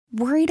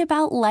Worried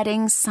about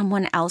letting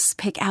someone else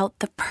pick out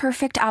the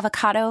perfect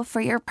avocado for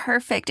your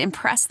perfect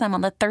impress them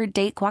on the third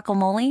date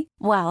guacamole?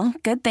 Well,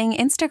 good thing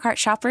Instacart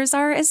shoppers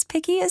are as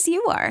picky as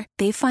you are.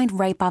 They find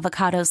ripe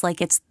avocados like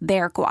it's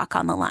their guac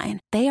on the line.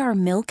 They are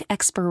milk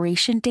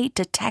expiration date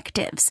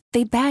detectives.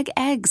 They bag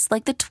eggs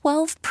like the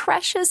 12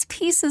 precious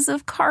pieces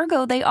of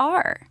cargo they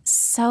are.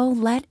 So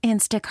let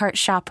Instacart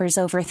shoppers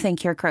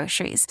overthink your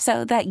groceries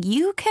so that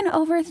you can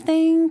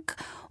overthink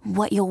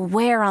what you'll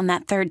wear on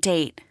that third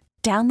date.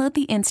 Download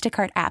the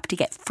Instacart app to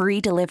get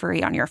free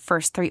delivery on your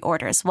first 3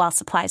 orders while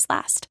supplies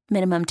last.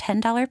 Minimum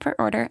 $10 per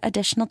order.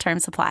 Additional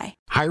terms apply.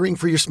 Hiring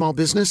for your small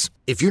business?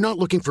 If you're not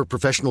looking for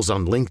professionals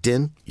on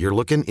LinkedIn, you're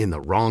looking in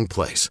the wrong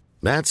place.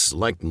 That's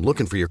like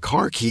looking for your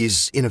car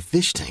keys in a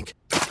fish tank.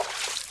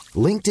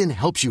 LinkedIn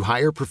helps you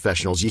hire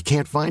professionals you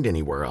can't find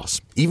anywhere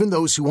else, even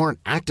those who aren't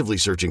actively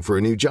searching for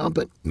a new job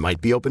but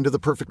might be open to the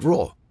perfect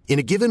role. In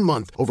a given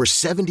month, over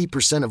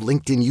 70% of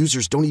LinkedIn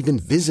users don't even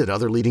visit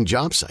other leading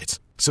job sites.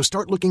 So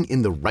start looking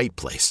in the right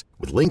place.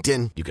 With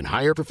LinkedIn, you can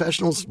hire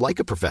professionals like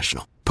a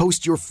professional.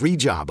 Post your free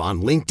job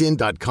on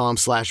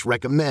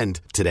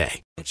linkedin.com/recommend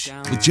today. With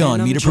Jon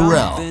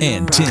Meterperal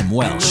and Tim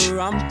Welsh.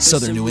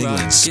 Southern New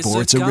England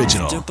Sports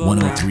Original,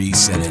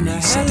 103.7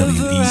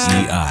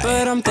 WEEI.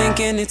 But I'm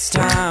thinking it's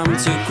time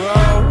to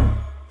grow.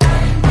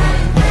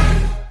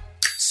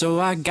 So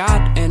I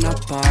got an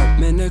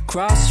apartment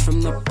across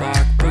from the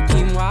park. Put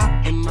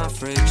quinoa in my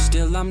fridge,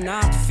 still I'm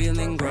not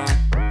feeling grown.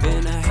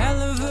 Been a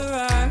hell of a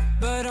ride,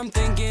 but I'm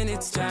thinking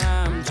it's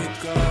time to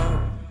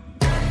go.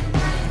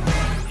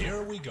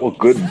 Here we go. Well,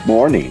 good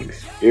morning.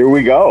 Here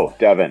we go,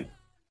 Devin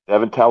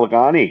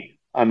Talagani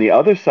on the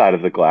other side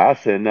of the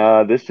glass. And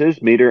this is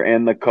Meter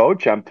and the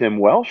Coach. I'm Tim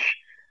Welsh.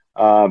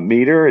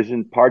 Meter is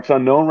in parts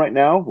unknown right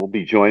now. Will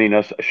be joining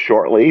us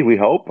shortly, we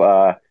hope.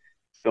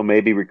 Still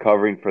maybe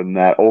recovering from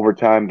that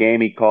overtime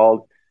game he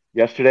called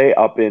yesterday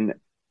up in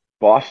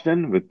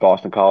Boston, with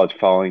Boston College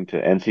falling to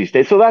NC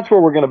State. So that's where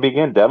we're going to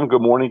begin. Devin,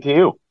 good morning to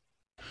you.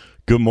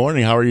 Good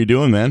morning. How are you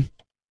doing, man?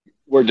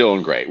 We're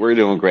doing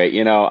great.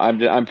 You know,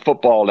 I'm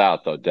footballed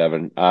out though,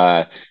 Devin.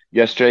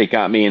 Yesterday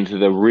got me into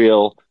the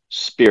real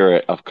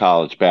spirit of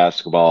college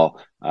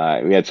basketball.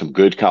 We had some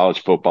good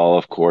college football,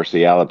 of course.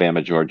 The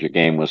Alabama-Georgia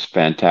game was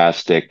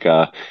fantastic.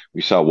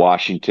 We saw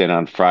Washington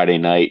on Friday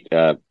night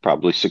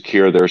probably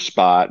secure their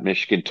spot.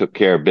 Michigan took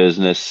care of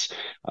business.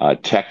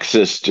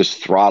 Texas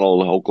just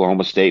throttled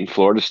Oklahoma State, and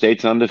Florida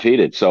State's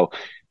undefeated. So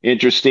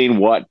interesting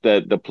what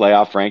the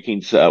playoff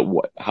rankings,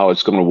 how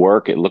it's going to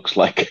work. It looks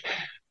like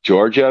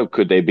Georgia,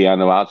 could they be on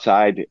the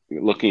outside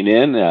looking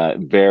in?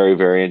 Very,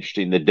 very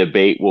interesting. The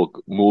debate will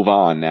move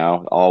on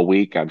now all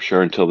week, I'm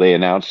sure, until they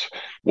announce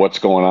what's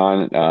going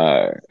on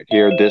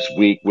here this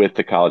week with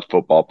the college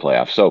football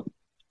playoff. So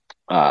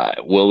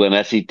will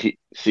an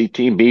SEC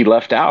team be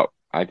left out?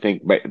 I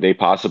think they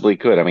possibly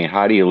could. I mean,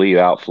 how do you leave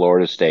out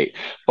Florida State?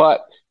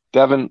 But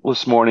Devin,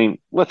 this morning,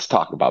 let's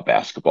talk about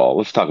basketball.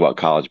 Let's talk about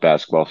college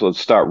basketball. So let's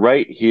start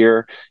right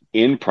here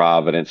in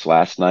Providence.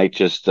 Last night,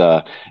 just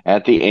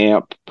at the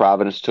AMP,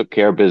 Providence took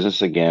care of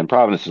business again.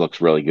 Providence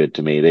looks really good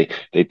to me.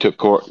 They took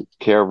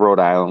care of Rhode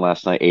Island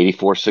last night,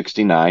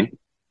 84-69.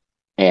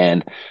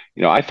 And,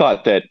 you know, I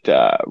thought that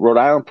Rhode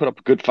Island put up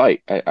a good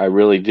fight. I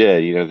really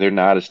did. You know, they're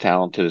not as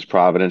talented as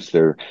Providence.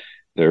 They're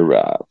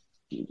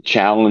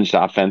challenged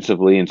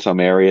offensively in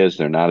some areas.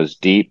 They're not as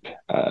deep.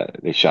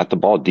 They shot the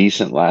ball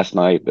decent last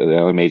night, but they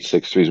only made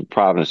 6 threes.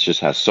 Providence just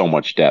has so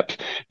much depth.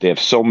 They have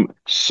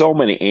so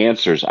many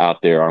answers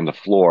out there on the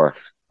floor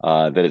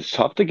that it's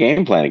tough to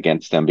game plan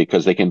against them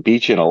because they can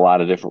beat you in a lot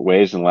of different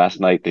ways. And last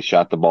night they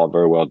shot the ball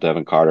very well.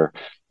 Devin Carter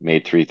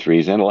made 3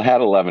 threes and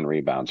had 11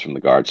 rebounds from the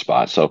guard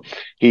spot. So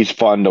he's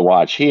fun to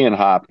watch. He and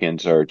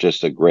Hopkins are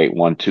just a great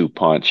 1-2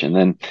 punch. And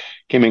then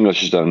Kim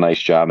English has done a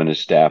nice job and his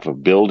staff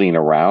of building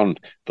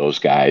around those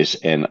guys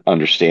and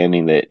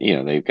understanding that, you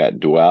know, they've got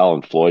Duell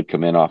and Floyd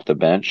come in off the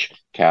bench.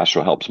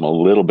 Castro helps them a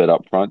little bit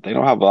up front. They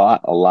don't have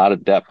a lot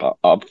of depth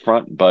up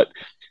front, but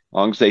as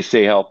long as they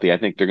stay healthy, I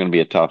think they're going to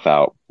be a tough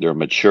out. They're a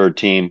mature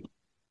team.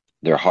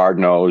 They're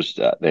hard-nosed.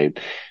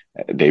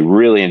 They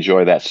really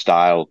enjoy that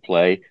style of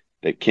play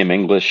that Kim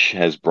English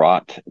has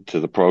brought to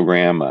the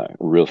program, a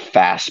real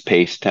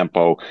fast-paced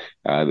tempo.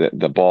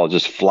 The ball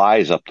just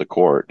flies up the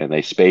court, and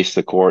they space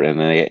the court, and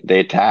they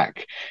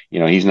attack. You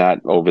know, he's not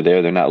over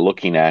there. They're not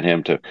looking at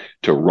him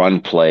to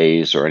run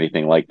plays or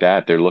anything like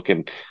that. They're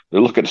looking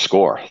to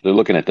score. They're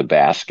looking at the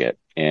basket.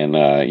 And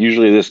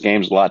usually this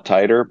game's a lot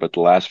tighter, but the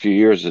last few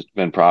years it's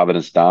been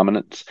Providence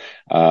dominance.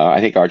 I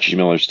think Archie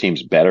Miller's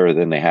team's better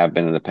than they have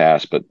been in the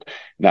past, but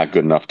not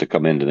good enough to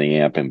come into the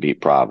AMP and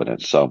beat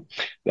Providence. So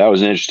that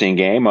was an interesting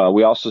game.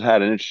 We also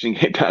had an interesting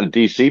game down in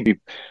D.C.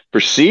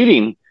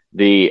 preceding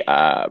the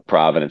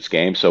Providence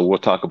game, so we'll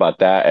talk about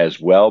that as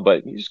well.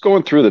 But just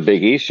going through the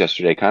Big East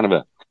yesterday, kind of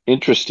an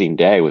interesting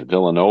day with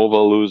Villanova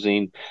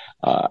losing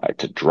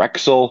to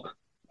Drexel.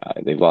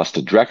 They lost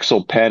to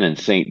Drexel, Penn, and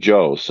St.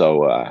 Joe.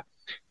 So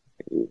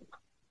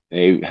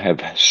they have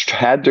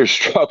had their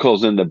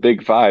struggles in the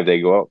Big Five.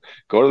 They go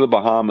to the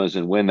Bahamas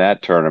and win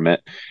that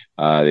tournament.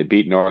 They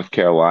beat North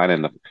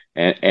Carolina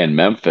and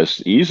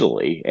Memphis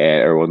easily,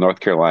 or North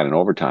Carolina in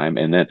overtime,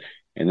 and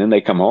then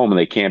they come home and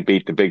they can't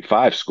beat the Big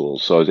Five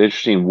schools. So it's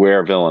interesting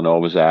where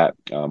Villanova's at.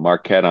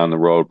 Marquette on the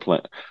road,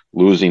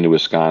 losing to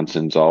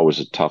Wisconsin's always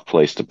a tough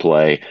place to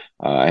play.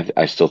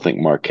 I still think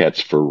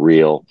Marquette's for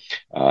real.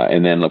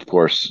 And then, of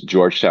course,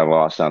 Georgetown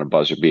lost on a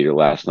buzzer beater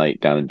last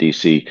night down in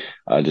D.C.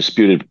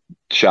 Disputed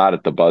shot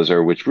at the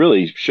buzzer, which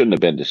really shouldn't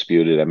have been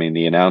disputed. I mean,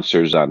 the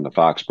announcers on the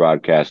Fox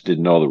broadcast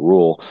didn't know the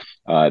rule.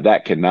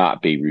 That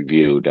cannot be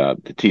reviewed.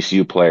 The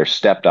TCU player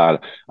stepped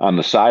out on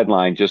the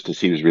sideline just as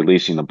he was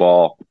releasing the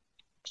ball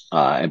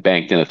and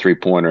banked in a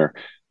three-pointer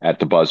at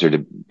the buzzer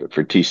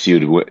for TCU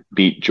to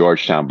beat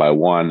Georgetown by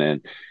 1.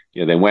 And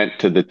they went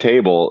to the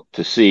table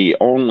to see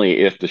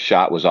only if the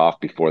shot was off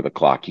before the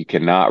clock. You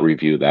cannot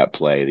review that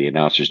play. The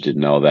announcers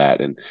didn't know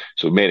that, and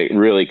so it made it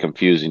really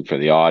confusing for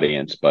the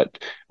audience.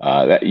 But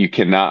that you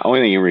cannot. Only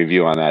thing you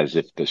review on that is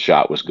if the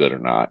shot was good or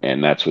not,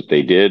 and that's what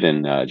they did.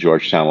 And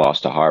Georgetown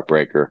lost a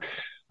heartbreaker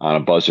on a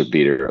buzzer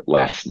beater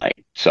last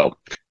night. So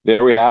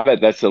there we have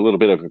it. That's a little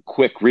bit of a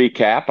quick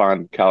recap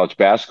on college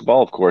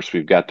basketball. Of course,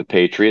 we've got the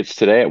Patriots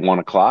today at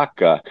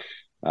 1:00.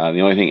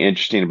 The only thing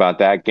interesting about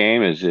that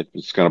game is if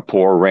it's going to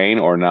pour rain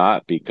or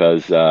not,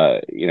 because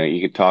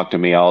you can talk to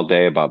me all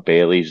day about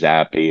Bailey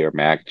Zappi or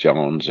Mac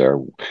Jones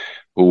or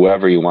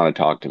whoever you want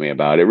to talk to me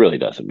about. It really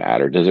doesn't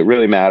matter. Does it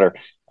really matter?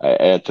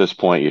 At this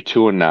point, you're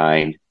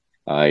 2-9.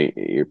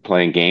 You're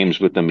playing games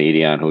with the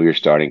media on who your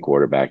starting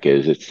quarterback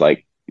is. It's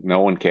like,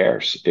 no one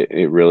cares.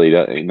 It really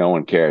does. No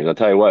one cares. I'll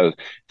tell you what, it's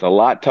a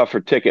lot tougher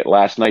ticket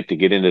last night to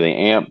get into the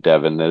AMP,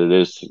 Devin, than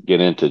it is to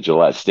get into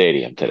Gillette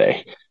Stadium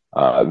today.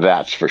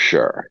 That's for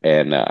sure.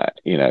 And,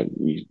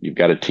 you've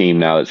got a team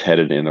now that's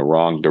headed in the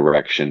wrong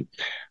direction.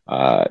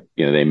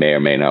 They may or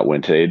may not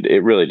win today.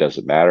 It really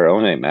doesn't matter. The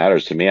only thing that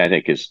matters to me, I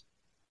think, is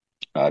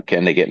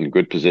can they get in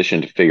good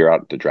position to figure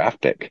out the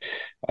draft pick?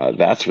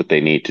 That's what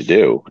they need to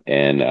do.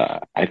 And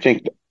I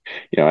think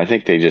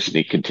they just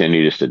need to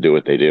continue just to do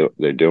what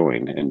they're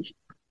doing and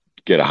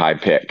get a high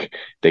pick.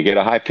 They get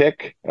a high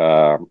pick.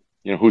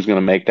 Who's going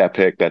to make that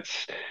pick?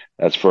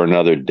 That's for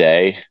another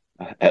day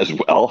as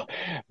well.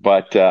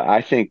 But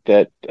I think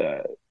that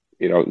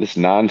this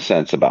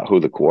nonsense about who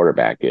the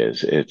quarterback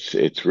is,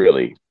 it's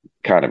really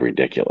kind of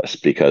ridiculous,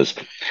 because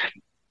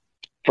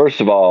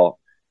first of all,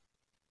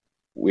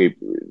 the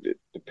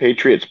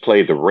Patriots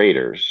played the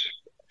Raiders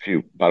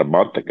about a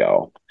month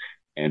ago.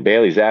 And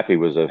Bailey Zappi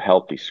was a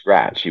healthy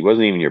scratch. He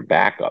wasn't even your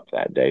backup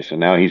that day. So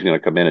now he's going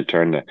to come in and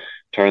turn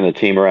the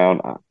team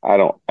around.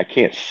 I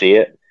can't see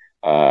it.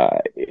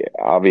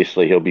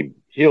 Obviously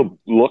he'll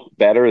look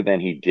better than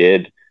he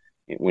did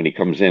when he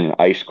comes in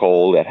ice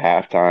cold at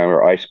halftime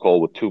or ice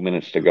cold with 2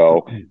 minutes to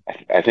go.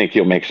 I think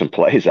he'll make some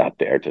plays out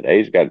there today.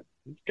 He's got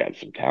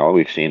some talent.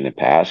 We've seen in the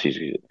past.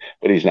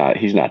 But he's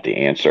not the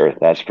answer.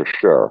 That's for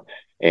sure.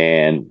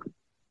 And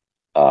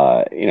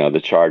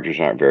the Chargers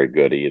aren't very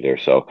good either.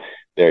 So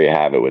there you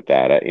have it with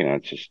that.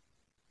 It's just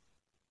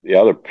the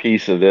other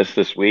piece of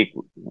this week,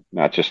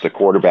 not just the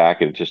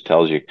quarterback. It just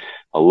tells you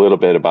a little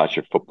bit about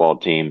your football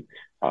team,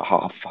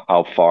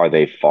 how far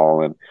they've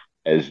fallen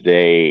as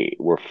they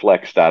were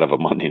flexed out of a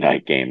Monday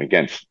night game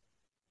against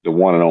the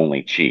one and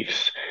only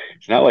Chiefs.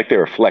 It's not like they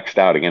were flexed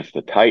out against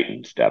the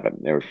Titans, Devin.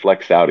 They were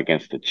flexed out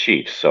against the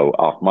Chiefs. So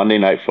off Monday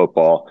Night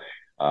Football,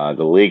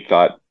 the league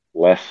thought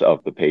less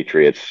of the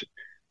Patriots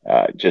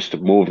just to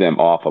move them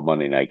off a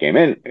Monday night game.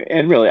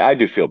 And really, I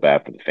do feel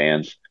bad for the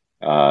fans.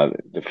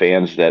 The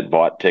fans that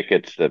bought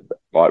tickets, that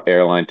bought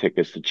airline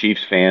tickets, the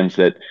Chiefs fans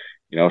that,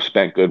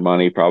 spent good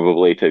money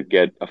probably to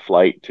get a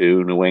flight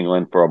to New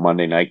England for a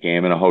Monday night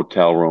game in a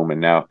hotel room. And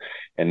now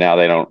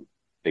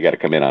they got to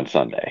come in on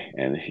Sunday.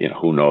 And,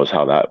 who knows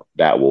how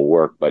that will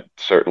work. But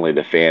certainly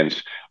the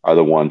fans are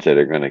the ones that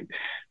are going to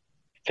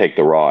take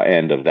the raw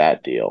end of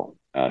that deal.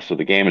 So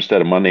the game, instead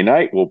of Monday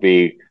night, will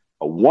be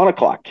a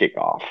 1:00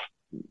 kickoff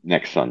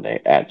next Sunday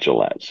at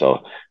Gillette.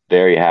 So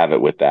there you have it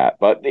with that.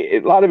 But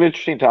a lot of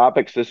interesting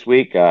topics this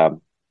week.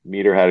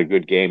 Meter had a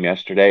good game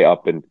yesterday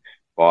up in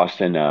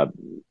Boston.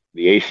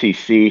 The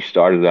ACC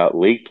started out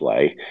league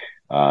play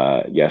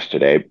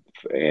yesterday,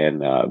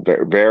 and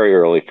very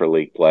early for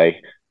league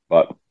play.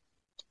 But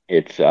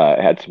it's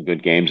had some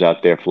good games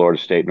out there.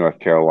 Florida State, North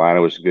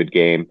Carolina was a good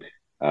game.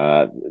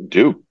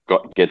 Duke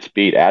gets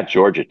beat at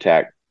Georgia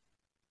Tech.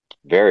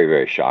 Very,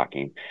 very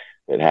shocking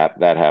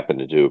that happened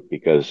to Duke,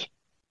 because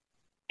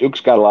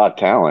Duke's got a lot of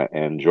talent,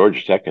 and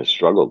Georgia Tech has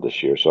struggled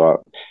this year.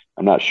 So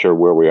I'm not sure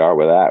where we are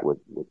with that, with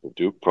the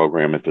Duke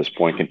program at this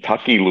point.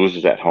 Kentucky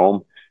loses at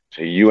home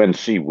to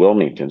UNC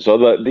Wilmington.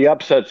 So the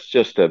upsets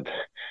just have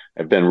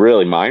been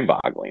really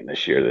mind-boggling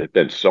this year. There have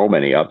been so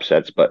many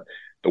upsets. But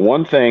the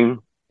one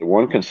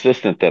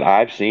consistent that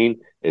I've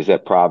seen is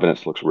that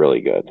Providence looks really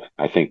good.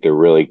 I think they're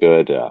really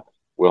good.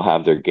 We'll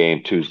have their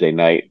game Tuesday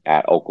night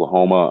at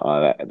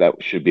Oklahoma. That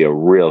should be a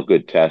real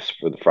good test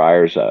for the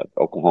Friars.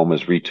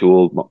 Oklahoma's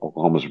retooled.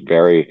 Oklahoma's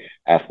very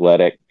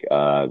athletic.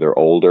 They're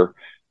older.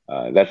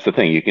 That's the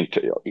thing. You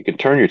can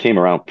turn your team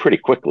around pretty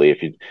quickly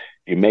if you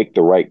make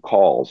the right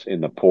calls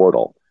in the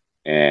portal.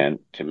 And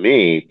to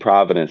me,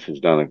 Providence has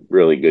done a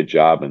really good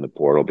job in the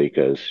portal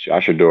because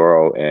Josh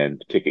Adoro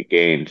and Ticket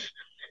Gaines,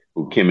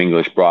 who Kim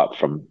English brought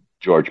from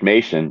George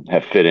Mason,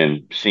 have fit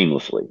in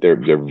seamlessly.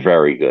 They're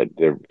very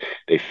good.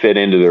 They fit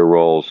into their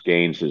roles.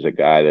 Gaines is a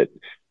guy that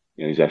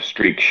he's a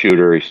streak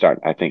shooter. He's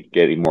starting, I think,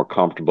 getting more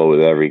comfortable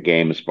with every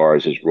game as far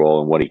as his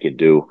role and what he could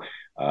do.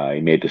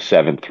 He made the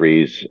 7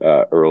 threes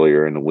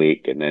earlier in the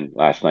week, and then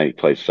last night he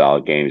played a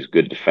solid game. He's a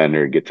good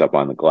defender, gets up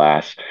on the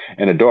glass.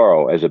 And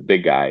Adoro, as a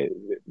big guy,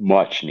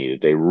 much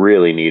needed. They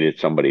really needed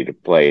somebody to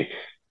play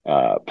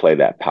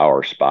that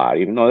power spot.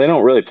 Even though they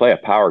don't really play a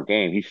power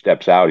game, he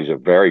steps out. He's a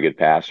very good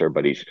passer,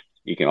 but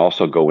he can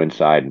also go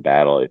inside and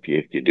battle if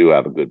you do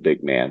have a good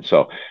big man.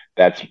 So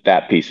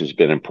that piece has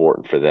been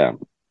important for them.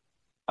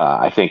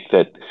 I think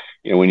that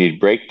when you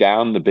break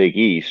down the Big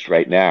East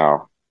right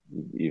now,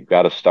 you've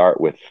got to start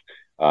with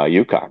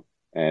UConn.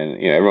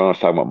 And everyone was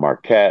talking about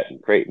Marquette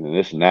and Creighton and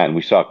this and that, and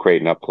we saw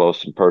Creighton up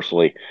close and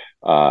personally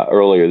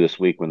earlier this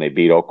week when they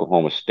beat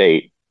Oklahoma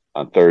State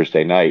on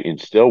Thursday night in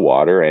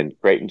Stillwater. And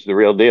Creighton's the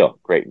real deal.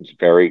 Creighton's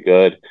very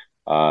good.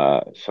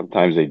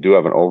 Sometimes they do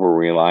have an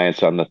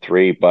over-reliance on the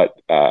three, but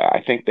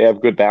I think they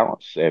have good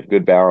balance. They have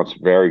good balance,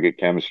 very good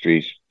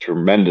chemistry,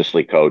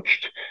 tremendously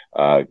coached.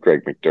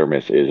 Greg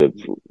McDermott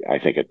is, I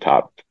think, a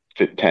top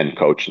 10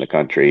 coach in the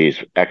country.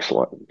 He's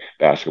excellent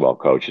basketball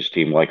coach. His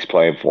team likes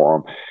playing for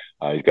him.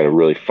 He's got a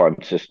really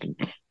fun system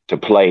to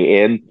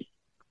play in.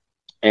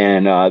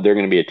 And they're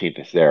going to be a team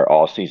that's there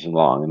all season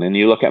long. And then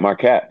you look at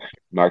Marquette.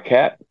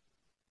 Marquette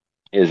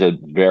is a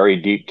very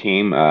deep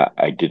team.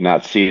 I did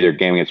not see their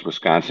game against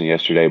Wisconsin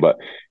yesterday, but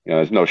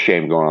there's no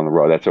shame going on the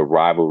road. That's a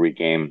rivalry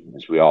game,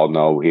 as we all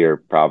know here,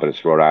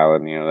 Providence, Rhode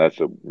Island.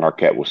 That's a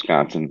Marquette,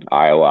 Wisconsin,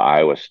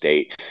 Iowa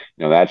State.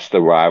 That's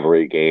the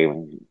rivalry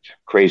game.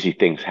 Crazy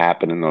things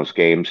happen in those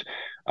games.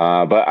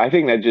 But I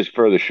think that just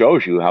further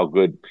shows you how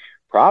good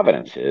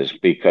Providence is,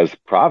 because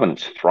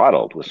Providence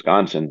throttled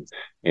Wisconsin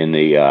in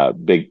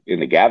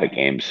the Gavitt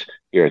games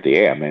here at the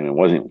AM, and it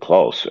wasn't even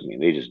close. I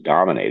mean, they just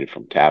dominated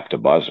from tap to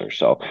buzzer.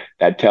 So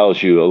that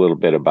tells you a little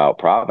bit about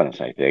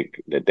Providence. I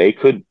think that they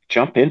could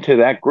jump into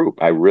that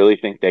group. I really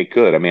think they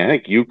could. I mean, I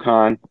think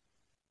UConn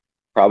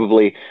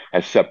probably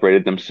has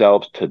separated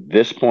themselves to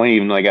this point,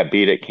 even though they got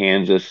beat at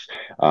Kansas.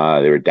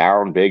 They were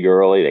down big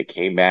early. They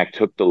came back,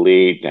 took the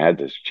lead, had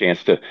this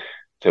chance to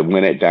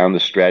win it down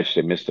the stretch.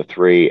 They missed a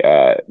three.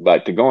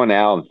 But to go in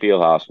Allen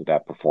Fieldhouse with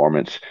that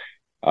performance,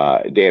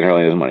 Dan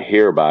Hurley doesn't want to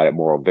hear about it.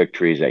 Moral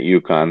victories at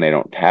UConn, they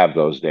don't have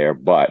those there.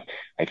 But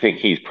I think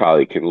he's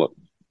probably can look,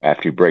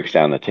 after he breaks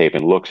down the tape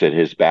and looks at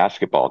his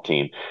basketball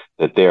team,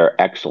 that they're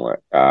excellent,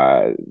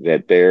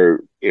 that they're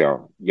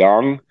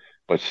young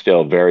but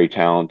still very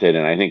talented.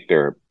 And I think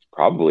they're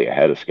probably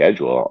ahead of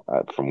schedule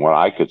from what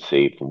I could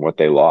see, from what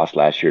they lost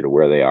last year to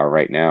where they are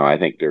right now. I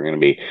think they're going to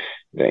be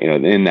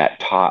in that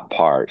top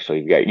part. So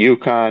you've got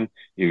UConn,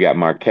 you've got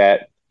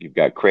Marquette, you've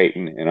got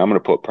Creighton, and I'm going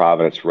to put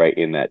Providence right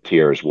in that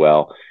tier as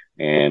well.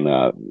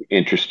 And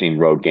interesting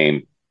road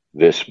game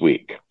this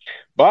week.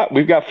 But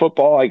we've got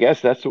football. I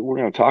guess that's what we're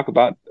going to talk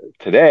about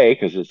today,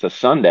 because it's a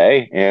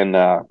Sunday, and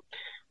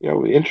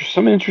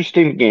some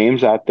interesting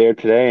games out there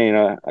today.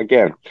 And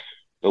again,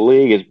 the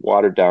league has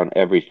watered down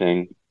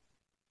everything.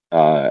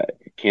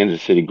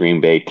 Kansas City,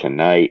 Green Bay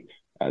tonight.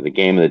 The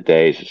game of the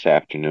day is this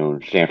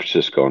afternoon, San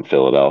Francisco and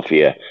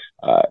Philadelphia.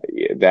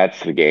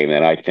 That's the game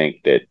that I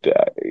think that,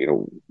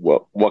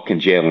 what can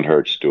Jalen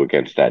Hurts do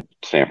against that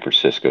San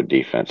Francisco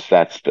defense?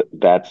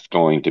 That's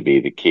going to be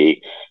the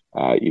key.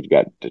 You've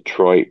got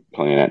Detroit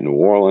playing at New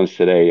Orleans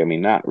today. I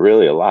mean, not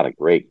really a lot of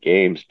great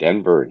games.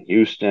 Denver and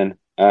Houston,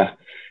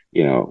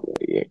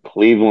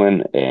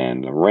 Cleveland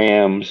and the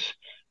Rams,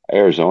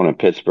 Arizona and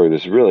Pittsburgh.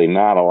 There's really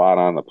not a lot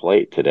on the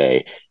plate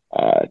today.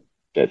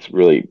 That's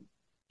really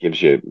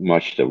gives you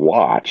much to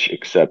watch,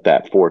 except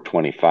that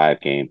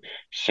 4:25 game,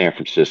 San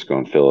Francisco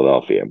and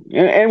Philadelphia.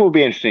 And it will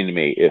be interesting to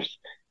me if,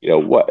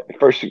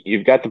 first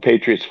you've got the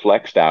Patriots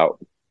flexed out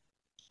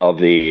of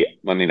the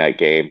Monday night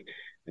game.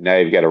 And now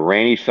you've got a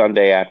rainy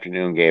Sunday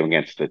afternoon game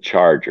against the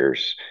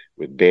Chargers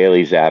with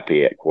Bailey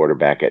Zappi at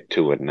quarterback at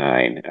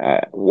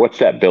 2-9. What's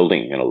that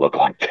building going to look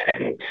like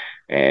today?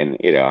 And,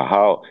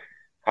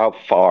 how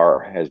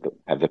far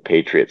have the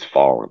Patriots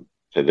fallen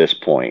to this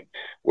point,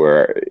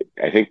 where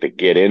I think the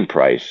get-in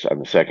price on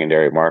the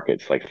secondary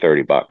market is like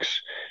 $30.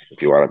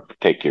 If you want to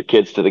take your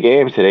kids to the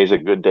game, today's a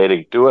good day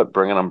to do it.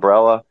 Bring an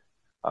umbrella,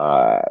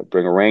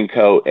 bring a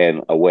raincoat,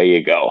 and away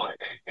you go.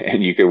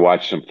 And you can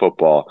watch some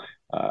football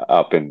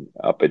up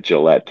at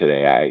Gillette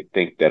today. I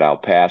think that I'll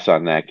pass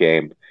on that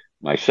game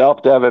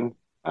myself, Devin.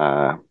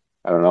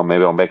 I don't know,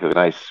 maybe I'll make a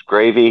nice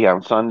gravy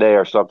on Sunday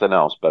or something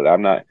else, but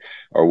I'm not,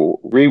 or we'll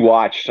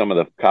rewatch some of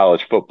the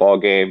college football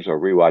games or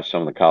rewatch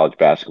some of the college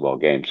basketball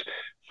games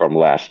from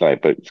last night.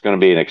 But it's going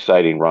to be an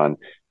exciting run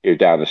here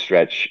down the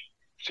stretch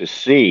to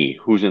see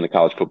who's in the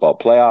college football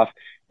playoff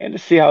and to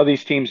see how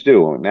these teams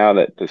do. Now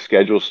that the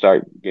schedules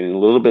start getting a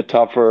little bit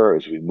tougher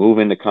as we move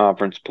into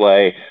conference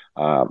play.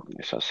 I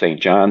saw St.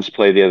 John's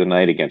play the other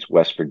night against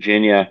West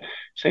Virginia.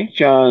 St.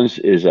 John's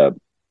is a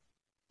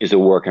is a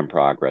work in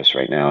progress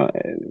right now.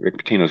 Rick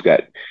Pitino's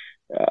got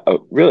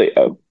really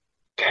a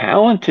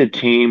talented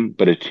team,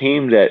 but a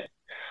team that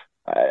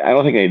I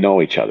don't think they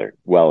know each other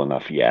well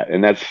enough yet.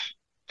 And that's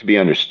to be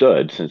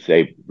understood since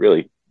their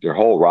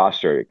whole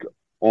roster,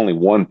 only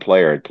one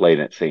player had played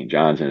at St.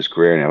 John's in his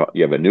career. And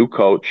you have a new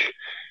coach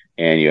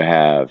and you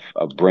have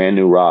a brand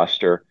new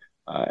roster.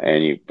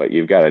 But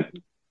you've got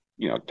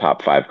a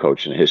top 5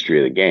 coach in the history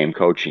of the game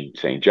coaching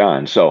St.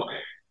 John's. So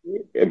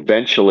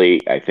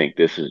eventually, I think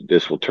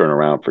this will turn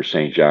around for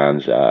St.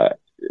 John's.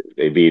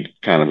 They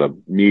beat kind of a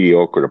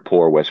mediocre to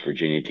poor West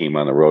Virginia team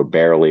on the road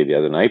barely the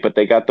other night, but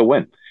they got the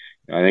win.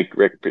 I think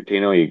Rick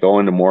Pitino, you go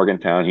into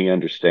Morgantown, he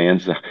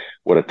understands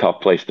what a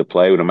tough place to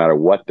play, no matter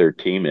what their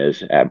team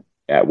is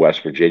at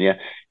West Virginia.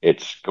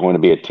 It's going to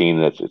be a team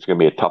it's going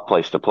to be a tough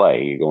place to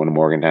play. You go into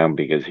Morgantown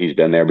because he's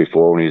been there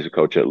before when he was a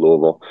coach at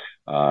Louisville.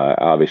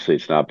 Obviously,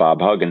 it's not Bob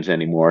Huggins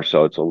anymore,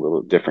 so it's a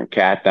little different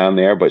cat down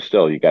there. But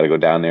still, you got to go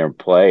down there and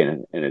play,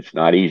 and it's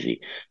not easy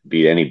to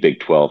beat any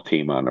Big 12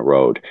 team on the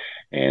road.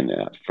 And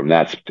from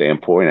that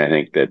standpoint, I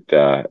think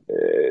that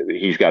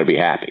he's got to be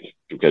happy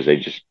because they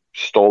just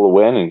stole the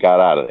win and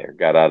got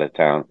out of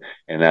town,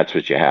 and that's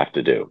what you have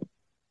to do.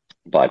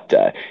 But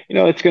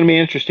it's going to be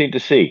interesting to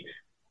see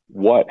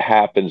what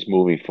happens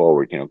moving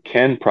forward.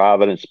 Can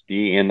Providence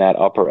be in that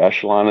upper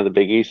echelon of the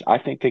Big East? I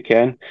think they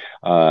can.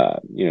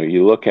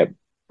 You look at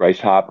Bryce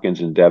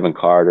Hopkins and Devin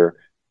Carter.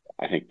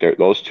 I think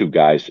those two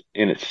guys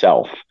in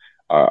itself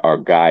are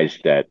guys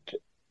that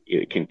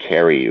can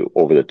carry you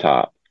over the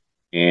top.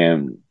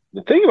 And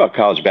the thing about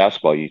college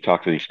basketball, you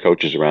talk to these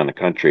coaches around the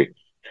country,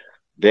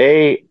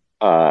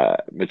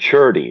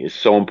 maturity is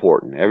so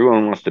important.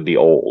 Everyone wants to be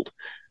old,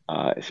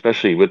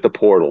 especially with the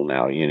portal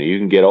now. You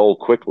can get old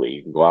quickly.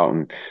 You can go out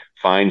and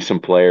find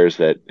some players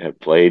that have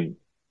played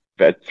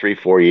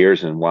 3-4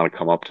 years and want to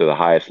come up to the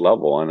highest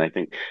level. And I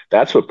think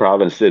that's what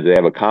Providence did. They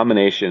have a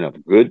combination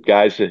of good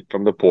guys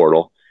from the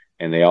portal,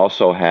 and they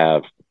also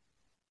have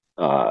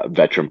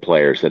veteran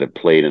players that have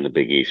played in the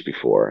Big East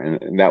before.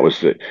 And that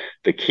was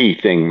the key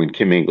thing when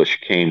Kim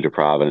English came to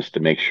Providence, to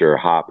make sure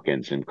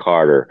Hopkins and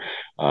Carter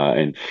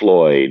and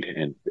Floyd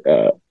and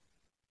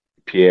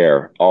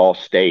Pierre all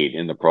stayed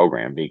in the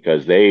program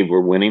because they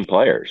were winning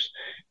players.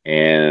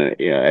 And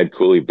Ed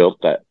Cooley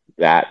built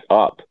that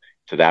up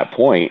to that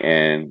point.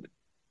 And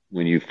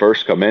when you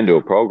first come into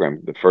a program,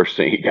 the first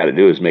thing you got to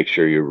do is make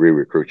sure you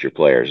re-recruit your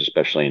players,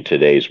 especially in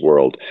today's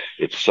world.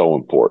 It's so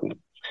important.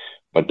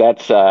 But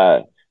that's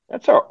our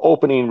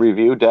opening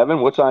review.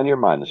 Devin, what's on your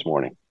mind this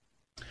morning?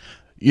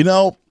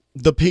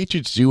 The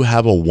Patriots do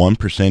have a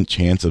 1%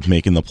 chance of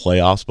making the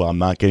playoffs, but I'm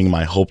not getting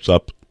my hopes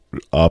up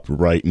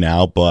right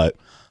now. But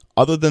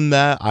other than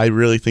that, I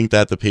really think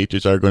that the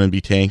Patriots are going to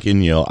be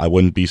tanking. I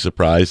wouldn't be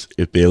surprised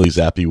if Bailey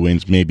Zappi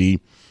wins maybe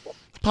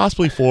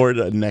possibly 4 of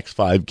the next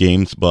 5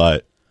 games,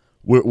 but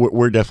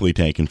we're definitely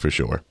tanking for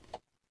sure.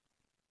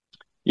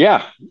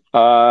 Yeah,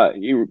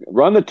 you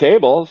run the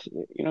tables,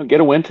 get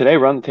a win today,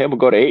 run the table,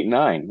 go to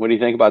 8-9. What do you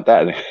think about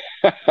that?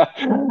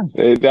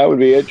 That would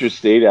be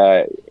interesting.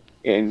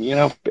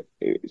 And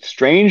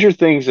stranger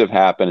things have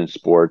happened in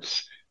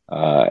sports.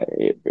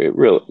 It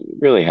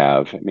really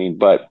have.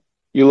 But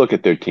you look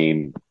at their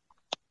team;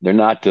 they're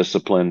not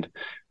disciplined.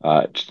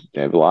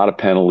 They have a lot of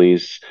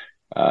penalties.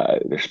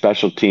 Their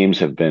special teams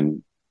have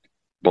been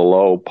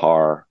below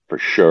par for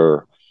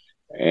sure.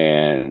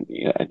 And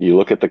you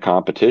look at the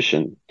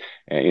competition,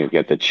 and you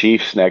get the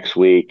Chiefs next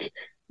week.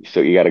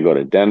 So you got to go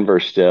to Denver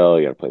still.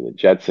 You got to play the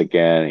Jets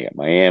again. You got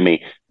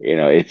Miami.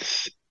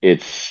 It's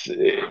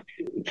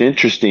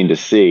interesting to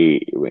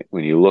see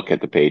when you look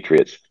at the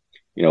Patriots.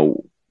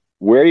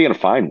 Where are you going to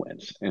find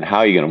wins, and how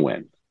are you going to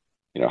win?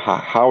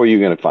 How are you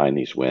going to find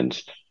these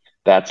wins?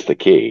 That's the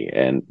key.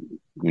 And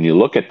when you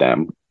look at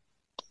them,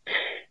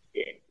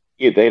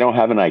 they don't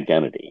have an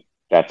identity.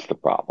 That's the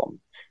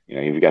problem.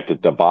 You've got the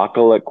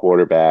debacle at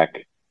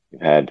quarterback.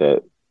 You've had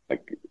the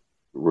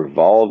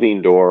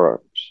revolving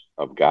door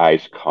of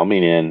guys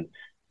coming in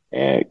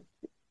and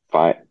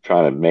trying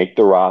to make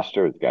the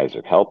roster. The guys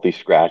are healthy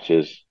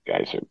scratches.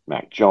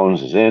 Mac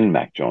Jones is in.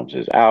 Mac Jones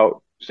is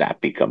out.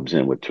 Zappi comes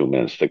in with 2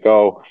 minutes to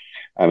go.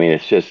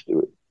 It's just,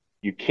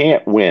 you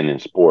can't win in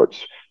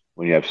sports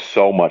when you have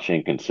so much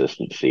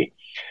inconsistency.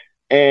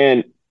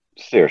 And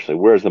seriously,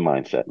 where's the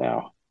mindset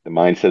now? The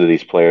mindset of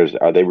these players,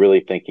 are they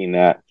really thinking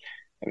that?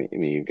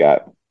 You've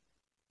got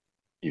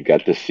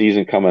this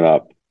season coming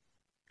up.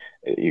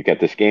 You've got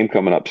this game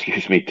coming up,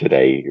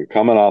 today. You're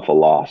coming off a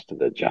loss to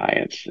the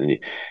Giants. And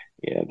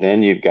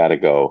then you've got to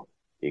go.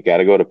 You got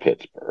to go to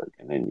Pittsburgh.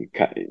 And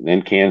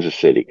then Kansas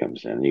City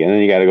comes in. And then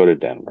you got to go to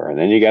Denver. And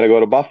then you got to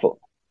go to Buffalo.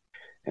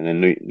 And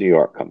then New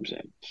York comes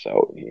in.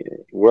 So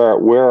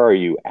where are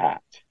you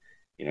at?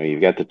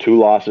 You've got the 2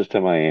 losses to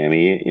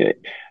Miami.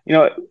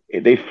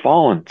 They've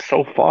fallen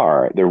so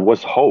far. There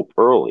was hope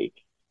early.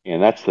 And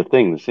that's the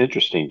thing that's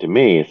interesting to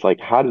me. It's like,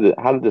 how did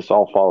this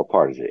all fall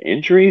apart? Is it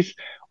injuries,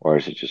 or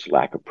is it just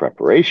lack of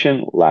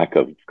preparation, lack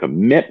of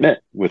commitment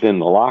within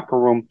the locker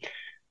room?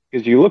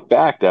 because you look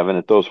back, Devin,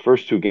 at those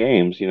first two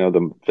games,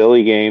 the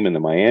Philly game and the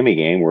Miami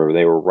game, where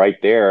they were right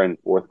there in the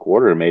fourth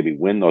quarter to maybe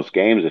win those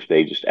games if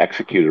they just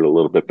executed a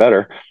little bit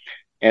better.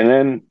 And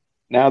then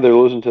now they're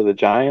losing to the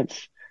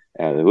Giants.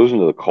 They're losing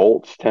to the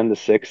Colts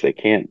 10-6. They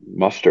can't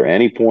muster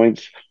any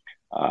points.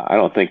 I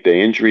don't think the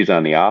injuries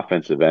on the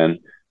offensive end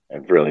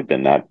have really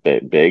been that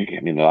big.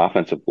 I mean, the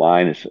offensive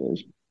line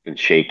has been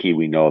shaky.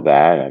 We know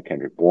that.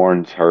 Kendrick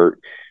Bourne's hurt.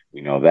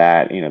 We know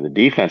that. The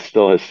defense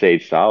still has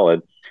stayed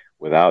solid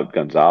without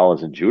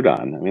Gonzalez and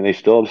Judon. I mean,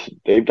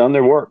 they've done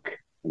their work.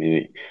 I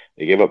mean,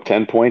 they gave up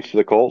 10 points to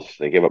the Colts.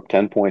 They gave up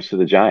 10 points to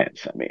the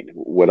Giants. I mean,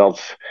 what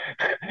else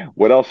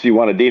do you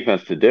want a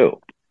defense to do?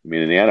 I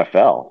mean, in the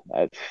NFL,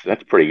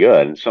 that's pretty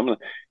good. And some of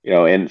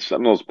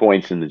those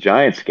points in the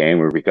Giants game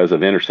were because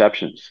of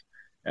interceptions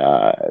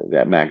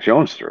that Mac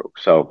Jones threw.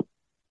 So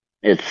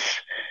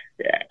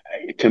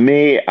to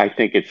me, I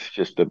think it's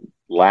just a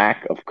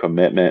lack of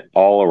commitment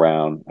all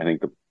around.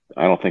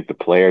 I don't think the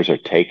players are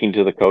taking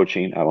to the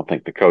coaching. I don't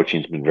think the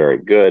coaching's been very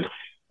good.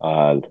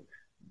 Bill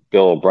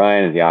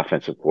O'Brien, the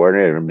offensive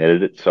coordinator,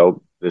 admitted it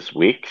so this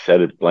week,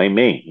 said it, blame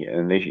me.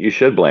 And you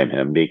should blame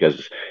him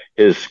because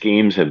his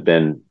schemes have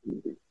been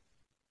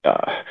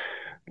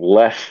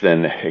less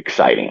than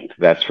exciting,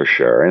 that's for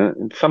sure.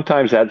 And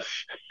sometimes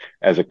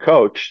as a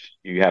coach,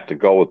 you have to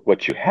go with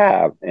what you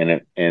have.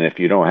 And if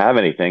you don't have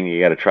anything, you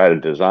got to try to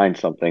design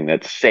something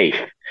that's safe.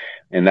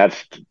 And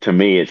that's, to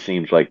me, it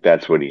seems like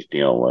that's what he's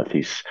dealing with.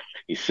 He's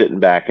sitting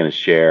back in his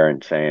chair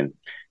and saying,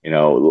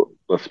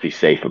 let's be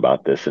safe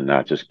about this and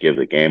not just give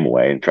the game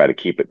away and try to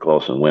keep it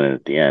close and win it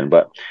at the end.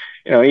 But,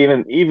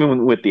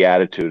 even with the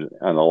attitude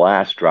on the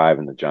last drive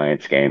in the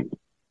Giants game,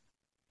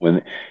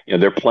 when,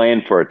 they're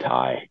playing for a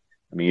tie.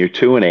 I mean, you're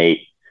 2-8,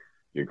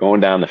 you're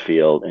going down the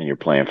field and you're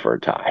playing for a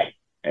tie.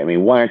 I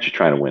mean, why aren't you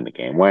trying to win the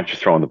game? Why aren't you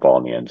throwing the ball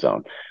in the end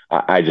zone?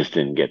 I just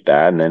didn't get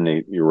that. And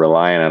then you're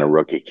relying on a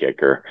rookie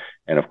kicker.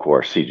 And of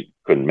course, he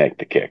couldn't make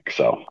the kick.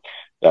 So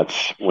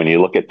that's, when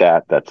you look at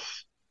that,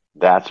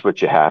 that's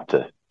what you have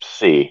to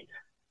see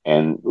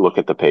and look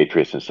at the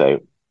Patriots and say,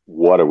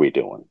 what are we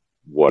doing?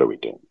 What are we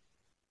doing?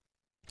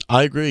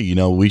 I agree.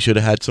 We should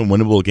have had some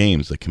winnable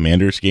games. The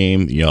Commanders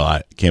game,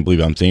 I can't believe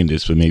I'm saying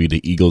this, but maybe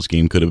the Eagles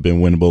game could have been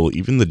winnable.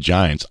 Even the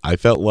Giants, I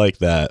felt like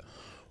that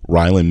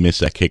Ryland missed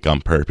that kick on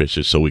purpose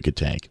just so we could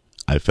tank.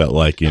 I felt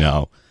like,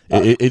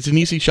 it's an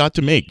easy shot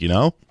to make,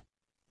 All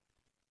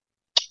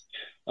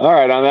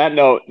right. On that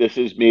note, this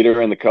is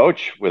Meter and the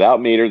coach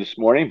without Meter this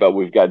morning, but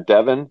we've got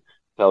Devin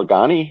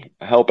Pelgani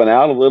helping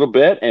out a little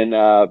bit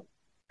and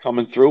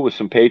coming through with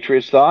some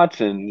Patriots thoughts.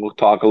 And we'll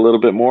talk a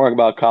little bit more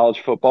about college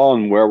football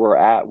and where we're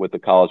at with the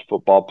college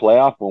football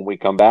playoff when we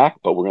come back.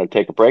 But we're going to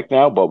take a break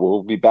now, but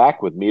we'll be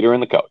back with Meter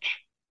and the coach.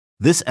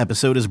 This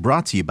episode is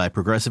brought to you by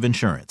Progressive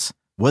Insurance.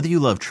 Whether you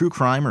love true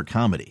crime or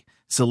comedy,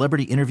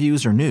 celebrity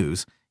interviews or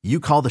news, you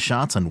call the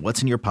shots on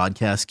what's in your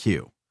podcast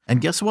queue. And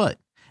guess what?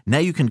 Now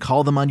you can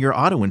call them on your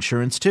auto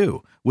insurance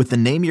too with the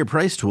Name Your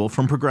Price tool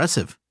from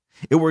Progressive.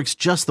 It works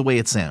just the way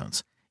it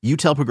sounds. You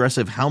tell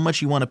Progressive how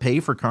much you want to pay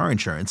for car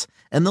insurance,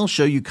 and they'll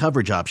show you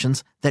coverage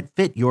options that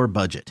fit your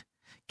budget.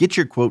 Get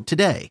your quote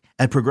today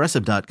at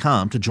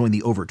Progressive.com to join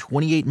the over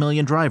 28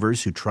 million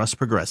drivers who trust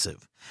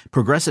Progressive.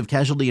 Progressive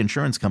Casualty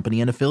Insurance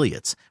Company and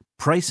Affiliates.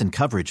 Price and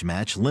coverage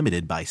match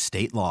limited by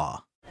state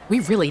law. We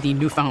really need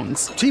new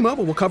phones.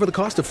 T-Mobile will cover the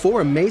cost of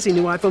 4 amazing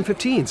new iPhone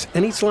 15s,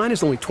 and each line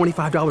is only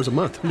 $25 a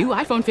month. New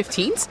iPhone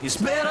 15s? It's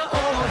better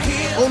over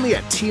here. Only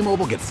at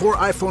T-Mobile, get 4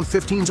 iPhone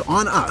 15s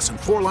on us and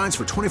 4 lines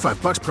for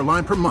 $25 per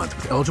line per month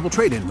with eligible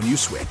trade-in when you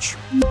switch.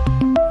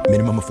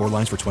 Minimum of 4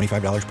 lines for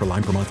 $25 per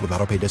line per month with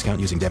autopay discount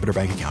using debit or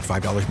bank account.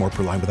 $5 more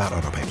per line without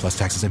autopay, plus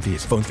taxes and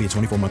fees. Phone fee at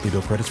 24 monthly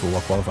bill credits for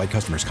well-qualified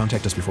customers.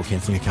 Contact us before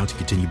canceling account to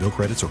continue bill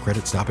credits or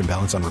credit stop and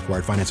balance on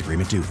required finance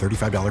agreement due.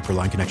 $35 per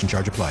line connection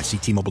charge applies. See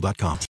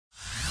T-Mobile.com.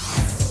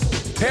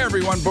 Hey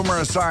everyone, Boomer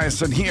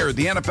Esiason here.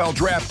 The NFL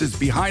draft is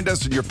behind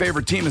us and your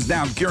favorite team is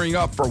now gearing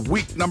up for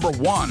week number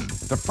 1.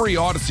 The free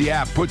Odyssey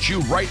app puts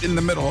you right in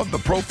the middle of the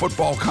pro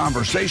football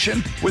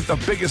conversation with the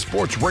biggest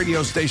sports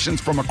radio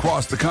stations from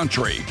across the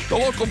country. The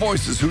local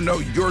voices who know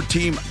your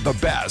team the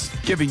best,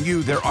 giving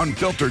you their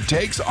unfiltered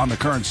takes on the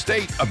current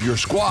state of your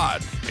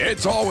squad.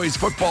 It's always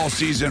football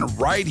season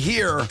right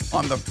here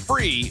on the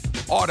free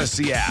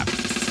Odyssey app.